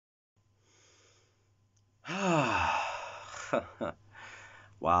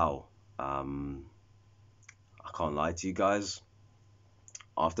Wow. I can't lie to you guys.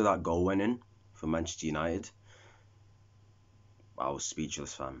 After that goal went in for Manchester United, I was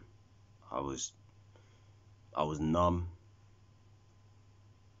speechless, fam. I was I was numb.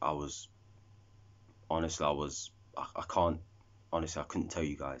 I was honestly I can't honestly I couldn't tell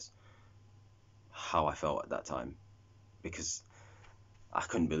you guys how I felt at that time because I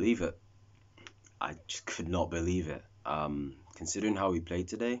couldn't believe it. I just could not believe it. Considering how we played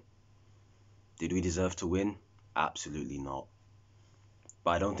today, did we deserve to win? Absolutely not.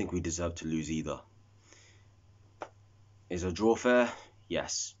 But I don't think we deserve to lose either. Is a draw fair?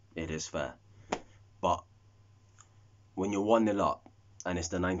 Yes, it is fair. But when you're 1-0 up and it's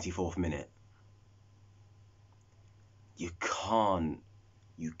the 94th minute, you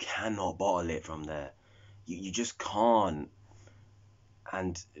cannot bottle it from there. You just can't.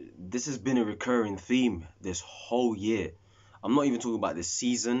 And this has been a recurring theme this whole year. I'm not even talking about this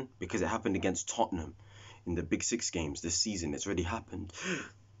season because it happened against Tottenham in the Big Six games this season. It's already happened.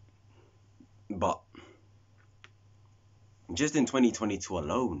 But just in 2022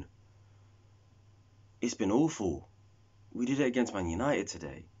 alone, it's been awful. We did it against Man United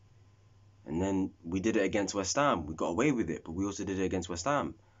today. And then we did it against West Ham. We got away with it, but we also did it against West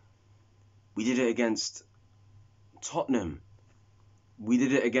Ham. We did it against Tottenham. We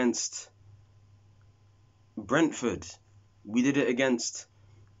did it against Brentford. We did it against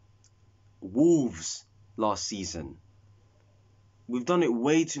Wolves last season. We've done it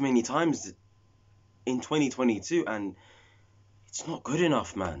way too many times in 2022, and it's not good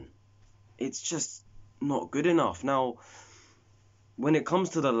enough, man. It's just not good enough. Now, when it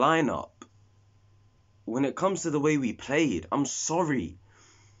comes to the lineup, when it comes to the way we played, I'm sorry.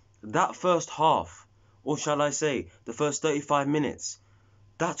 That first half, or shall I say, the first 35 minutes,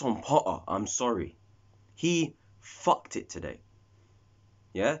 that's on Potter. I'm sorry. He fucked it today.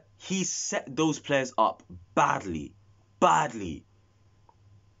 Yeah? He set those players up badly. Badly.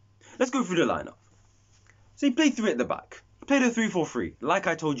 Let's go through the lineup. So he played 3 at the back. He played a 3-4-3, like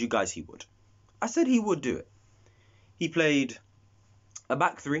I told you guys he would. I said he would do it. He played a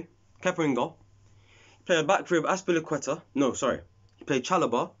back 3, Kepa in goal. He played a back 3 of Azpilicueta. No, sorry. He played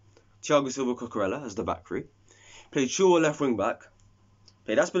Chalobah, Thiago Silva, Cucurella as the back 3. He played Chua left wing back.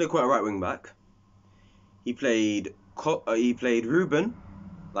 Played Azpilicueta right wing back. He played Ruben,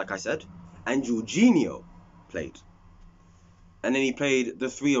 like I said, and Jorginho played. And then he played the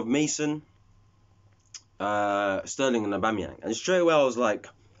 3 of Mason, Sterling and Aubameyang. And straight away I was like,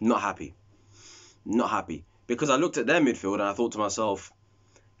 not happy. Not happy. Because I looked at their midfield and I thought to myself,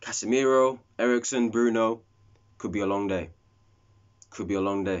 Casemiro, Eriksen, Bruno, could be a long day. Could be a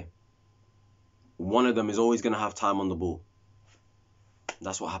long day. One of them is always going to have time on the ball.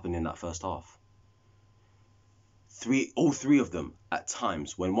 That's what happened in that first half. All three of them at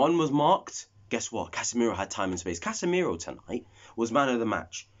times. When one was marked, guess what? Casemiro had time and space. Casemiro tonight was man of the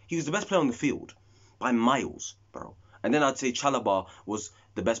match. He was the best player on the field by miles, bro. And then I'd say Chalobah was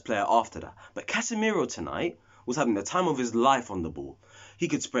the best player after that. But Casemiro tonight was having the time of his life on the ball. He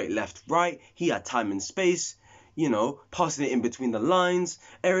could spray it left, right. He had time and space, you know, passing it in between the lines.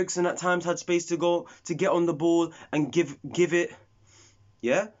 Eriksen at times had space to go to get on the ball and give it.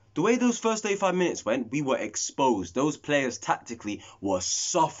 Yeah? The way those first 35 minutes went, we were exposed. Those players tactically were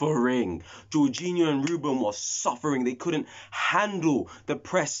suffering. Jorginho and Ruben were suffering. They couldn't handle the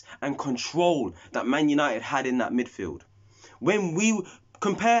press and control that Man United had in that midfield. When we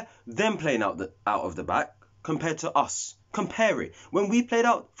compare them playing out of the back compared to us, compare it. When we played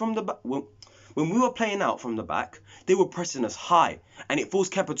out from the back, when we were playing out from the back, they were pressing us high, and it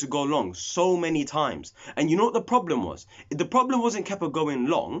forced Kepa to go long so many times. And you know what the problem was? The problem wasn't Kepa going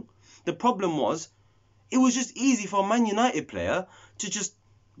long. The problem was, it was just easy for a Man United player to just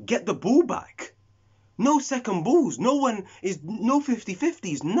get the ball back. No second balls. No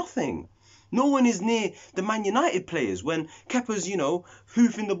 50-50s, nothing. No one is near the Man United players when Kepa's,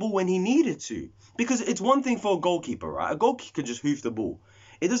 hoofing the ball when he needed to. Because it's one thing for a goalkeeper, right? A goalkeeper can just hoof the ball.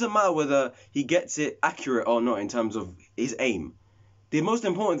 It doesn't matter whether he gets it accurate or not in terms of his aim. The most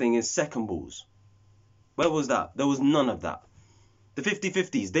important thing is second balls. Where was that? There was none of that. The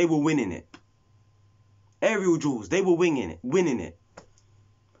 50-50s, they were winning it. Aerial duels, they were winning it.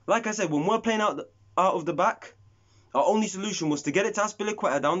 Like I said, when we're playing out of the back, our only solution was to get it to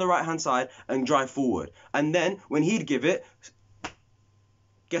Azpilicueta down the right-hand side and drive forward. And then, when he'd give it,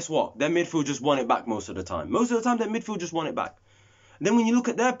 guess what? Their midfield just won it back most of the time. Most of the time, their midfield just won it back. Then when you look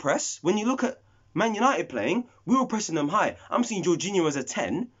at their press, when you look at Man United playing, we were pressing them high. I'm seeing Jorginho as a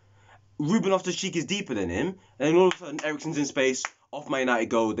 10. Ruben Loftus-Cheek is deeper than him. And then all of a sudden, Eriksen's in space. off Man United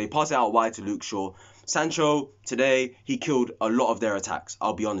goal. They pass it out wide to Luke Shaw. Sancho, today, he killed a lot of their attacks,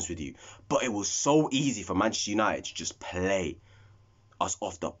 I'll be honest with you. But it was so easy for Manchester United to just play us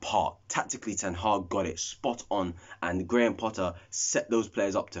off the park. Tactically, Ten Hag got it spot on, and Graham Potter set those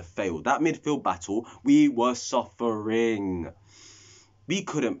players up to fail. That midfield battle, we were suffering. We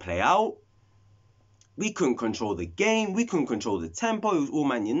couldn't play out. We couldn't control the game. We couldn't control the tempo. It was all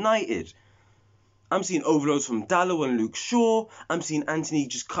Man United. I'm seeing overloads from Dalot and Luke Shaw. I'm seeing Anthony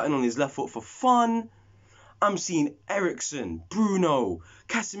just cutting on his left foot for fun. I'm seeing Eriksen, Bruno,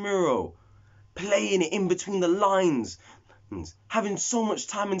 Casemiro playing it in between the lines, having so much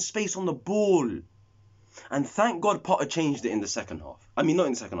time and space on the ball. And thank God Potter changed it in the second half. I mean, not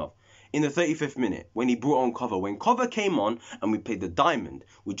in the second half. In the 35th minute, when he brought on Cover. When Cover came on and we played the diamond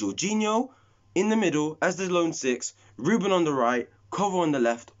with Jorginho in the middle as the lone six, Ruben on the right, Cover on the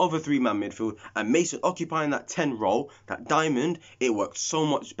left of a three-man midfield, and Mason occupying that 10 role, that diamond, it worked so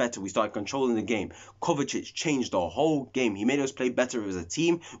much better. We started controlling the game. Kovacic changed the whole game. He made us play better as a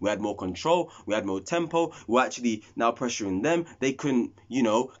team. We had more control. We had more tempo. We were actually now pressuring them. They couldn't,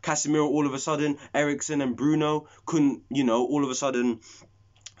 Casemiro all of a sudden, Eriksen and Bruno couldn't, all of a sudden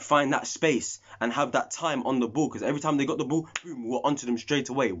find that space and have that time on the ball, because every time they got the ball, boom, we were onto them straight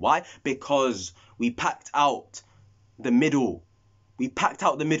away. Why? Because we packed out the middle. We packed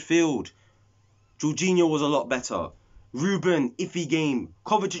out the midfield. Jorginho was a lot better. Ruben, iffy game.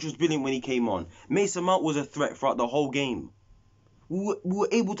 Kovacic was brilliant when he came on. Mason Mount was a threat throughout the whole game. We were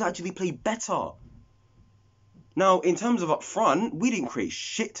able to actually play better. Now, in terms of up front, we didn't create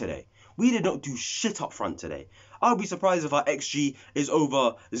shit today. We did not do shit up front today. I'll be surprised if our XG is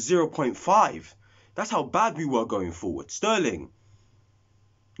over 0.5. That's how bad we were going forward. Sterling,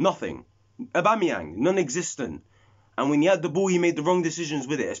 nothing. Aubameyang, non-existent. And when he had the ball, he made the wrong decisions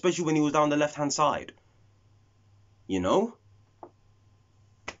with it, especially when he was down the left-hand side. It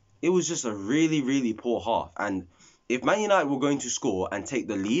was just a really, really poor half. And if Man United were going to score and take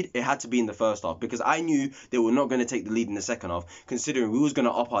the lead, it had to be in the first half, because I knew they were not going to take the lead in the second half, considering we was going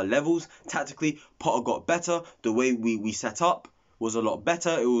to up our levels. Tactically, Potter got better. The way we set up was a lot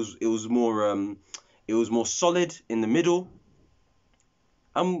better. It was more solid in the middle.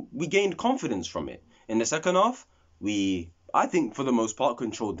 And we gained confidence from it. In the second half, I think, for the most part,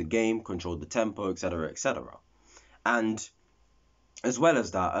 controlled the game, controlled the tempo, etc., etc. And as well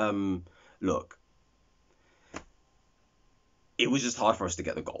as that, look, it was just hard for us to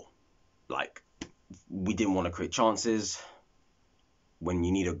get the goal. Like, we didn't want to create chances. When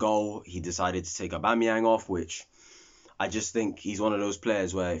you need a goal, he decided to take Aubameyang off, which I just think he's one of those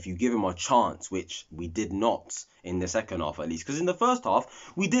players where if you give him a chance, which we did not in the second half at least, because in the first half,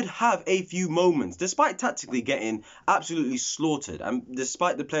 we did have a few moments, despite tactically getting absolutely slaughtered, and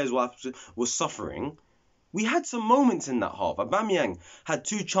despite the players were suffering, we had some moments in that half. Aubameyang had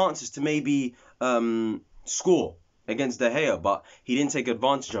 2 chances to maybe score against De Gea, but he didn't take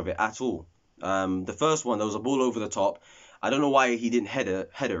advantage of it at all. The first one, there was a ball over the top. I don't know why he didn't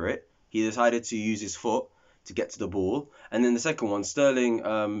header it. He decided to use his foot to get to the ball. And then the second one, Sterling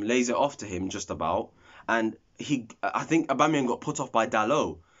lays it off to him just about. And I think Aubameyang got put off by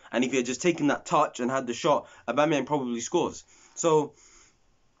Dalot. And if he had just taken that touch and had the shot, Aubameyang probably scores. So,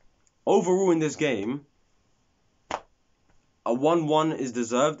 overall in this game, a 1-1 is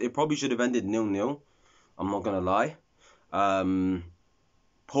deserved. It probably should have ended 0-0. I'm not going to lie.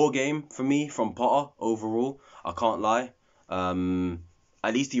 Poor game for me from Potter overall. I can't lie.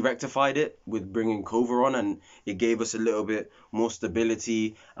 At least he rectified it with bringing Cover on, and it gave us a little bit more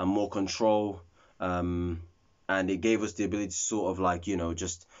stability and more control. And it gave us the ability to sort of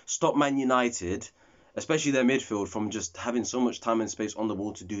just stop Man United, especially their midfield, from just having so much time and space on the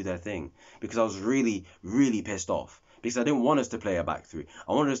ball to do their thing. Because I was really, really pissed off. Because I didn't want us to play a back 3.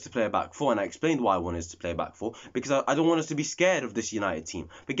 I wanted us to play a back 4, and I explained why I wanted us to play a back 4. Because I don't want us to be scared of this United team.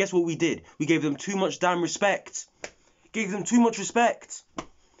 But guess what we did? We gave them too much damn respect. Gave them too much respect.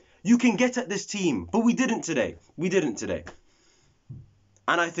 You can get at this team, but we didn't today.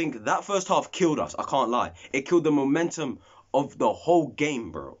 And I think that first half killed us. I can't lie. It killed the momentum of the whole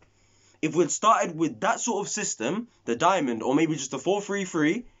game, bro. If we'd started with that sort of system, the diamond, or maybe just a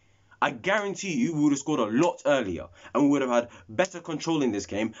 4-3-3, I guarantee you we would have scored a lot earlier. And we would have had better control in this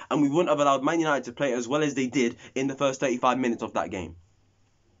game. And we wouldn't have allowed Man United to play as well as they did in the first 35 minutes of that game.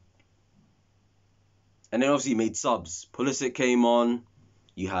 And then obviously made subs. Pulisic came on.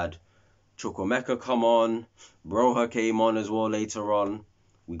 You had Chukwuemeka come on. Broha came on as well later on.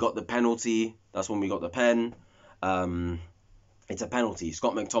 We got the penalty. That's when we got the pen. It's a penalty.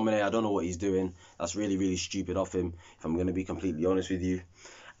 Scott McTominay, I don't know what he's doing. That's really, really stupid of him, if I'm going to be completely honest with you.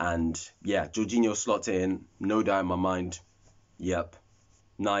 And yeah, Jorginho slotted in. No doubt in my mind. Yep.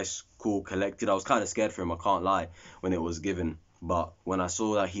 Nice, cool, collected. I was kind of scared for him, I can't lie, when it was given. But when I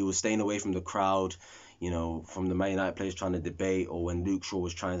saw that he was staying away from the crowd, from the Man United players trying to debate, or when Luke Shaw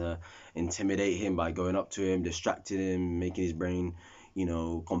was trying to intimidate him by going up to him, distracting him, making his brain,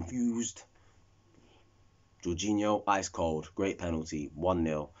 confused. Jorginho, ice cold, great penalty,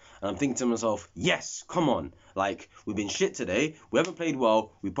 1-0. And I'm thinking to myself, yes, come on. Like, we've been shit today. We haven't played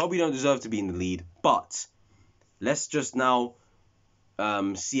well. We probably don't deserve to be in the lead. But let's just now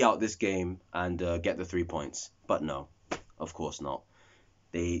see out this game and get the 3 points. But no, of course not.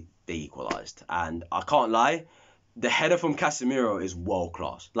 They equalised. And I can't lie, the header from Casemiro is world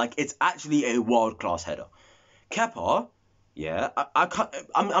class. Like, it's actually a world class header. Kepa, yeah,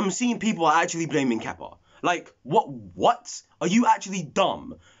 I'm seeing people are actually blaming Kepa. Like, what? Are you actually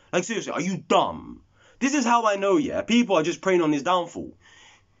dumb? Like, seriously, are you dumb? This is how I know, yeah, people are just preying on his downfall.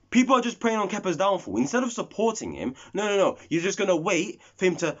 People are just preying on Kepa's downfall. Instead of supporting him, no. You're just going to wait for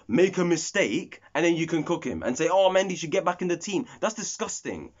him to make a mistake and then you can cook him and say, oh, Mendy should get back in the team. That's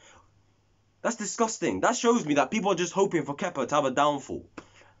disgusting. That's disgusting. That shows me that people are just hoping for Kepa to have a downfall.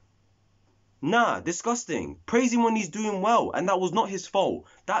 Nah, disgusting. Praise him when he's doing well. And that was not his fault.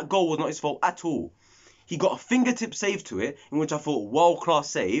 That goal was not his fault at all. He got a fingertip save to it, in which I thought world-class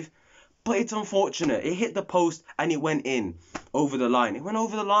save. But it's unfortunate. It hit the post and it went in. Over the line. It went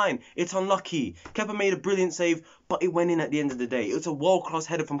over the line. It's unlucky. Kepa made a brilliant save, but it went in at the end of the day. It was a world-class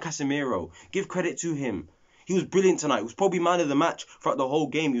header from Casemiro. Give credit to him. He was brilliant tonight. He was probably man of the match throughout the whole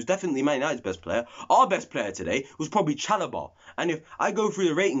game. He was definitely Man United's best player. Our best player today was probably Chalobah. And if I go through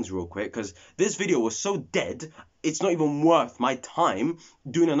the ratings real quick, because this video was so dead, it's not even worth my time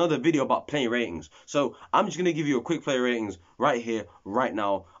doing another video about player ratings. So I'm just going to give you a quick player ratings right here, right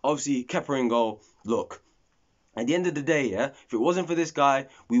now. Obviously, Kepa in goal. Look, at the end of the day, yeah, if it wasn't for this guy,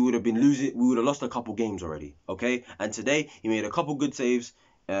 we would have been losing. We would have lost a couple games already, okay? And today, he made a couple good saves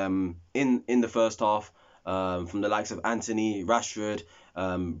in the first half. From the likes of Anthony, Rashford,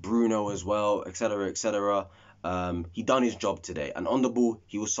 Bruno as well, etc., etc. He done his job today, and on the ball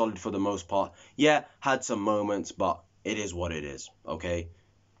he was solid for the most part. Yeah, had some moments, but it is what it is. Okay,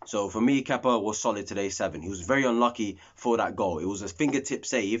 so for me, Kepa was solid today, 7. He was very unlucky for that goal. It was a fingertip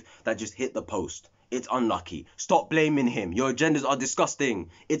save that just hit the post. It's unlucky. Stop blaming him. Your agendas are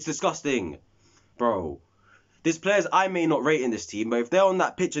disgusting. It's disgusting, bro. There's players I may not rate in this team, but if they're on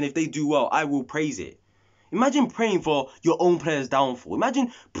that pitch and if they do well, I will praise it. Imagine praying for your own player's downfall.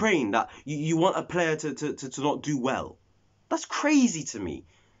 Imagine praying that you want a player to not do well. That's crazy to me.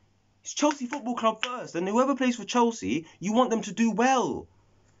 It's Chelsea Football Club first, and whoever plays for Chelsea, you want them to do well.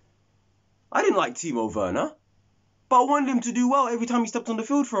 I didn't like Timo Werner, but I wanted him to do well every time he stepped on the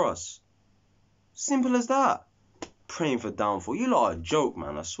field for us. Simple as that. Praying for downfall. You lot are a joke,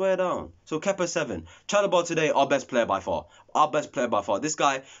 man. I swear down. So Kepa 7. Chalobah today, our best player by far. Our best player by far. This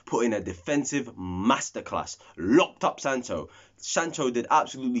guy put in a defensive masterclass. Locked up Sancho. Sancho did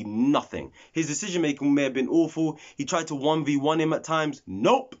absolutely nothing. His decision making may have been awful. He tried to 1v1 him at times.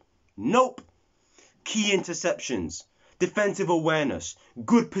 Nope. Key interceptions. Defensive awareness.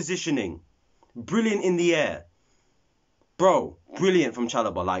 Good positioning. Brilliant in the air. Bro, brilliant from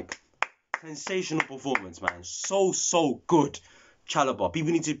Chalobah. Like, sensational performance, man. So good. Chalobah.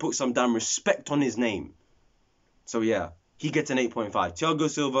 People need to put some damn respect on his name. So yeah, he gets an 8.5. Thiago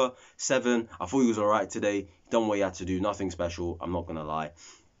Silva, 7. I thought he was alright today. He done what he had to do. Nothing special. I'm not going to lie.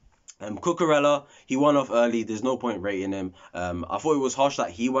 Cucurella, he went off early. There's no point rating him. I thought it was harsh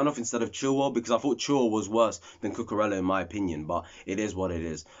that he went off instead of Chilwell, because I thought Chilwell was worse than Cucurella in my opinion, but it is what it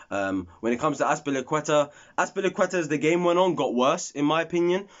is. When it comes to Azpilicueta, as the game went on, got worse in my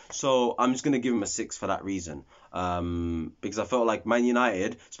opinion, so I'm just going to give him a 6 for that reason. Because I felt like Man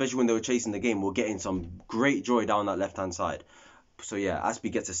United, especially when they were chasing the game, were getting some great joy down that left-hand side. So yeah,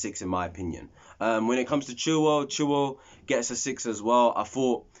 Aspi gets a 6 in my opinion. When it comes to Chilwell gets a 6 as well. I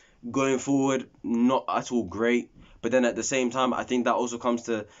thought going forward, not at all great. But then at the same time, I think that also comes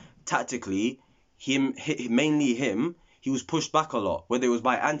to tactically, mainly him, he was pushed back a lot, whether it was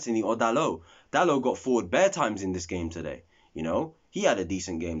by Anthony or Dalot. Dalot got forward bare times in this game today. He had a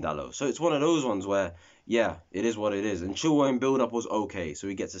decent game, Dalot. So it's one of those ones where, yeah, it is what it is. And Chilwell in build-up was okay, so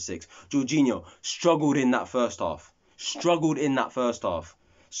he gets a 6. Jorginho struggled in that first half. So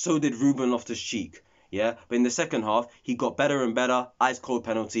did Ruben Loftus-Cheek. Yeah, but in the second half, he got better and better. Ice cold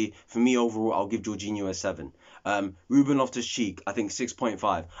penalty. For me, overall, I'll give Jorginho a 7. Ruben Loftus-Cheek, I think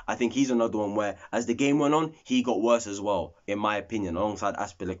 6.5. I think he's another one where, as the game went on, he got worse as well, in my opinion, alongside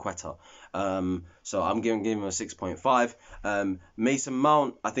Azpilicueta. So I'm giving him a 6.5. Mason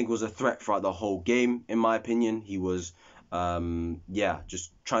Mount, I think, was a threat throughout the whole game, in my opinion. He was Yeah,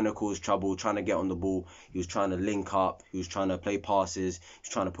 just trying to cause trouble, trying to get on the ball. He was trying to link up. He was trying to play passes. He was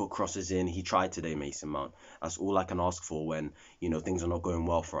trying to put crosses in. He tried today, Mason Mount. That's all I can ask for when, things are not going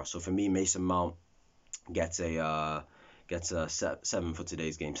well for us. So for me, Mason Mount gets a 7 for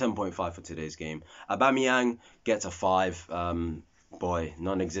today's game, 7.5 for today's game. Aubameyang gets a 5. Boy,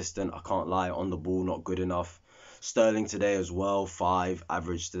 non-existent. I can't lie. On the ball, not good enough. Sterling today as well, 5.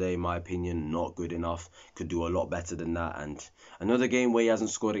 Average today, in my opinion, not good enough. Could do a lot better than that. And another game where he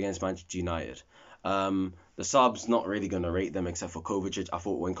hasn't scored against Manchester United. The subs, not really going to rate them except for Kovacic. I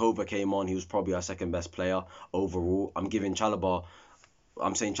thought when Kova came on, he was probably our second best player overall. I'm saying Chalobah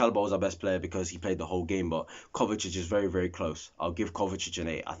was our best player because he played the whole game, but Kovacic is very, very close. I'll give Kovacic an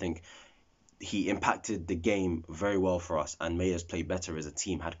 8. I think he impacted the game very well for us, and Mayers played better as a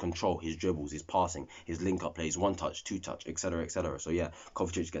team, had control, his dribbles, his passing, his link-up plays, one touch, two touch, etc., etc. So yeah,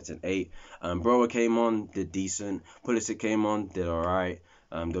 Kovacic gets an 8. Brower came on, did decent. Pulisic came on, did alright.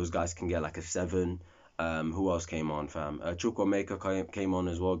 Those guys can get like a 7. Who else came on, fam? Chukwuemeka came on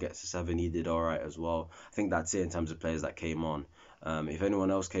as well, gets a 7. He did alright as well. I think that's it in terms of players that came on. If anyone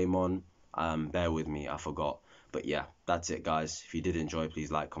else came on, bear with me, I forgot. But yeah, that's it, guys. If you did enjoy, please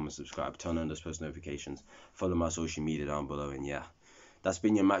like, comment, subscribe, turn on those post notifications, follow my social media down below, and yeah, that's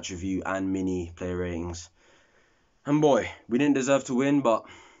been your match review and mini player ratings. And boy, we didn't deserve to win, but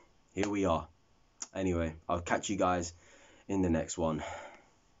here we are. Anyway, I'll catch you guys in the next one.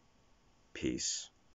 Peace.